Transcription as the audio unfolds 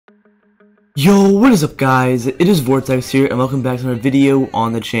Yo, what is up guys? It is Vortex here and welcome back to another video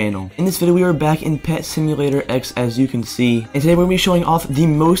on the channel. In this video we are back in Pet Simulator X, as you can see, and today we're going to be showing off the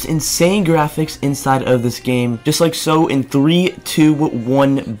most insane graphics inside of this game, just like so in 3, 2,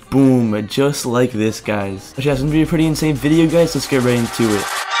 1, boom, just like this guys. Actually, that's going to be a pretty insane video guys, let's get right into it.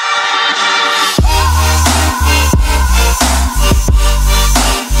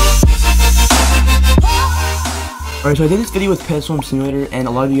 Alright, so I did this video with Pet Simulator and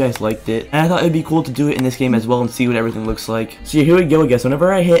a lot of you guys liked it, and I thought it would be cool to do it in this game as well and see what everything looks like. So yeah, here we go I guess.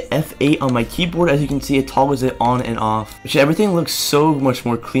 Whenever I hit F8 on my keyboard, as you can see, it toggles it on and off. Which everything looks so much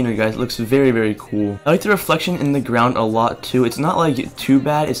more cleaner guys, it looks very cool. I like the reflection in the ground a lot too. It's not like too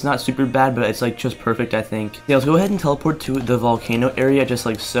bad, it's not super bad, but it's like just perfect I think. Yeah, let's go ahead and teleport to the volcano area just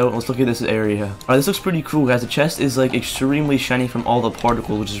like so, and let's look at this area. Alright, this looks pretty cool guys. The chest is like extremely shiny from all the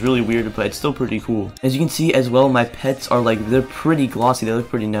particles, which is really weird, but it's still pretty cool. As you can see as well, my pets are like, they're pretty glossy, they look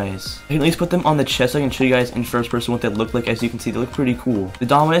pretty nice. I can at least put them on the chest so I can show you guys in first person what they look like. As you can see, they look pretty cool. The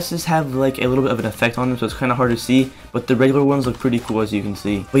Dominuses have like a little bit of an effect on them, so it's kind of hard to see, but the regular ones look pretty cool as you can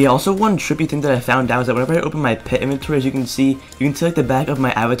see. But yeah, also one trippy thing that I found out is that whenever I open my pet inventory, as you can see like the back of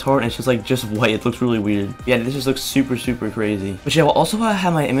my avatar and it's just white. It looks really weird. Yeah, this just looks super crazy. But yeah, also while I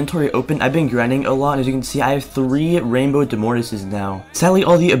have my inventory open, I've been grinding a lot, and as you can see, I have 3 rainbow Demortises now. Sadly,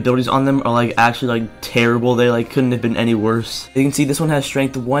 all the abilities on them are like actually like terrible. They like couldn't have been any worse. You can see this one has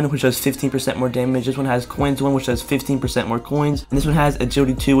strength 1, which does 15% more damage. This one has coins 1, which does 15% more coins, and this one has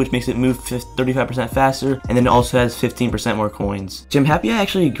agility 2, which makes it move 35% faster, and then it also has 15% more coins. So I'm happy I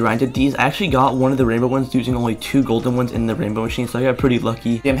actually grinded these. I actually got one of the rainbow ones using only 2 golden ones in the rainbow machine, so I got pretty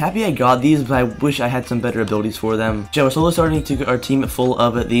lucky. Yeah, I'm happy I got these, but I wish I had some better abilities for them. So we're slowly starting to get our team full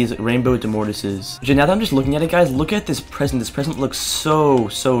of these rainbow Demortises. So now that I'm just looking at it guys, look at this present. This present looks so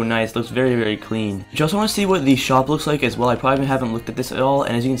nice. It looks very clean. You also want to see what the shop looks like as well. I probably haven't looked at this at all,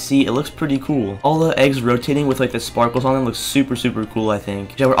 and as you can see, it looks pretty cool. All the eggs rotating with like the sparkles on them looks super cool I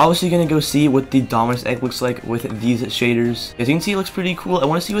think. Yeah, we're obviously gonna go see what the Dominus egg looks like with these shaders. As you can see, it looks pretty cool. I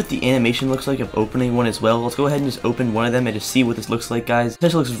want to see what the animation looks like of opening one as well. Let's go ahead and just open one of them and just see what this looks like guys.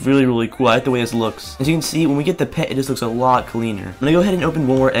 This looks really cool. I like the way this looks. As you can see, when we get the pet, it just looks a lot cleaner. I'm gonna go ahead and open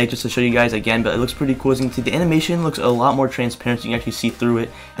one more egg just to show you guys again, but it looks pretty cool. As you can see, the animation looks a lot more transparent, so you can actually see through it,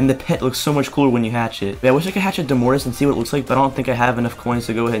 and the pet looks so much cooler when you hatch it. But I wish I could hatch a Demortis and see what it looks like, but I don't think I have enough coins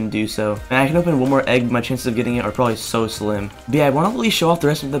to go ahead and do so. And I can open one more egg, but my chances of getting it are probably so slim. But yeah, I want to really show off the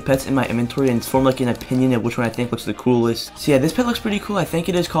rest of the pets in my inventory and form like an opinion of which one I think looks the coolest. So yeah, this pet looks pretty cool. I think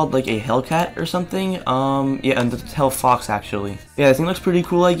it is called like a Hellcat or something. Yeah, and the Hell Fox actually. Yeah, this thing looks pretty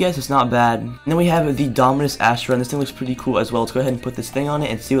cool I guess. It's not bad. And then we have the Dominus Astra, and this thing looks pretty cool as well. Let's go ahead and put this thing on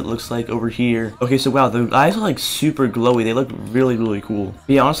it and see what it looks like over here. Okay, so wow, the eyes are like super glowy. They look really cool.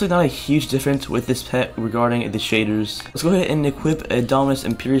 But yeah, honestly not a huge difference with this pet regarding the shaders. Let's go ahead and equip a Dominus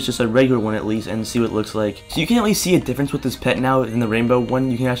Imperius, just a regular one at least, and see what it looks like. So you can at least see a difference with this pet now in the rainbow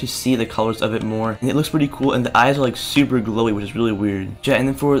one. You can actually see the colors of it more, and it looks pretty cool, and the eyes are like super glowy, which is really weird. Yeah, and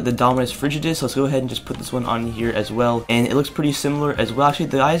then for the Dominus Frigidus, let's go ahead and just put this one on here as well, and it looks pretty similar as well. Actually,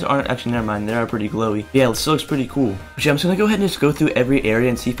 the eyes aren't, actually never mind, they are pretty glowy. Yeah, it still looks pretty cool. But yeah, I'm just gonna go ahead and just go through every area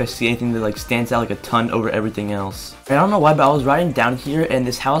and see if I see anything that like stands out like a ton over everything else. And I don't know why, but I was riding down here and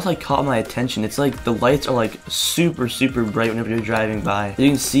this house like caught my attention. It's like the lights are like super bright whenever you're driving by. You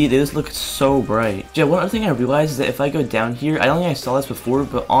can see they just look so bright. Yeah, one other thing I realized is that if I go down here, I don't think I saw this before,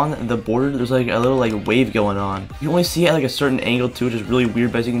 but on the border there's like a little like wave going on. You can only see it at like a certain angle too, which is really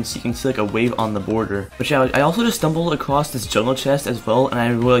weird, but as you can see like a wave on the border. But yeah, I also just stumbled across this jungle chest as well, and I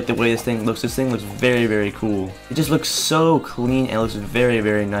really like the way this thing looks. This thing looks very cool. It just looks so clean and it looks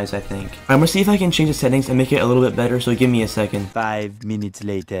very nice I think. Alright, I'm gonna see if I can change the settings and make it a little bit better, so give me a second. 5 minutes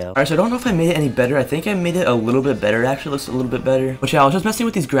later. Alright, so I don't know if I made it any better. I think I made it a little bit better. It actually looks a little bit better. But yeah, I was just messing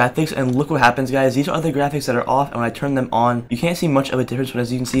with these graphics, and look what happens guys. These are the graphics that are off, and when I turn them on, you can't see much of a difference, but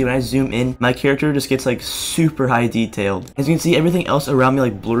as you can see, when I zoom in, my character just gets like super high detailed. As you can see, everything else around me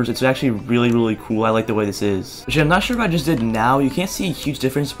like blurs. It's actually really cool. I like the way this is. Which I'm not sure if I just did now. You can't see a huge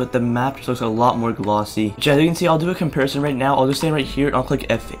difference, but the map just looks a lot more glossy. Which as you can see, I'll do a comparison right now. I'll just stand right here and I'll click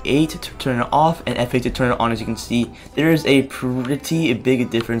F8 to turn it off and F8 to turn it on. As you can see, there is a pretty big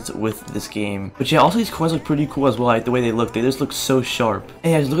difference with this game. But yeah, also these coins look pretty cool as well. I like the way they look. They just look so sharp.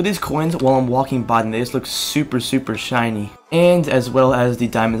 And yeah, just look at these coins while I'm walking by them. They just look super shiny. and as well as the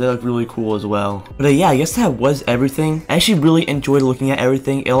diamonds. They look really cool as well. But yeah, I guess that was everything. I actually really enjoyed looking at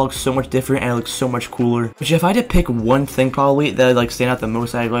everything. It looks so much different and it looks so much cooler. But if I had to pick one thing probably that like stand out the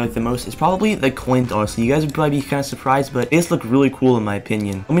most, I really like the most, it's probably the coins, honestly. You guys would probably be kind of surprised, but it look really cool in my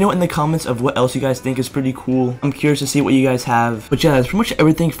opinion. Let me know in the comments of what else you guys think is pretty cool. I'm curious to see what you guys have. But yeah, that's pretty much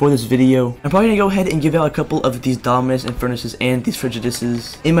everything for this video. I'm probably gonna go ahead and give out a couple of these dominus and furnaces and these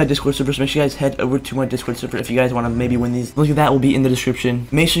frigidices in my Discord server. So make sure you guys head over to my Discord server if you guys want to maybe win these. Link to that will be in the description.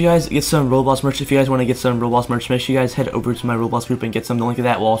 Make sure you guys get some Roblox merch. If you guys want to get some Roblox merch, make sure you guys head over to my Roblox group and get some. The link to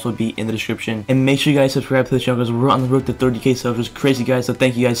that will also be in the description. And make sure you guys subscribe to the channel because we're on the road to 30k subs. It's crazy, guys. So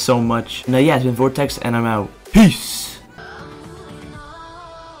thank you guys so much. Now, yeah, it's been Vortex, and I'm out. Peace.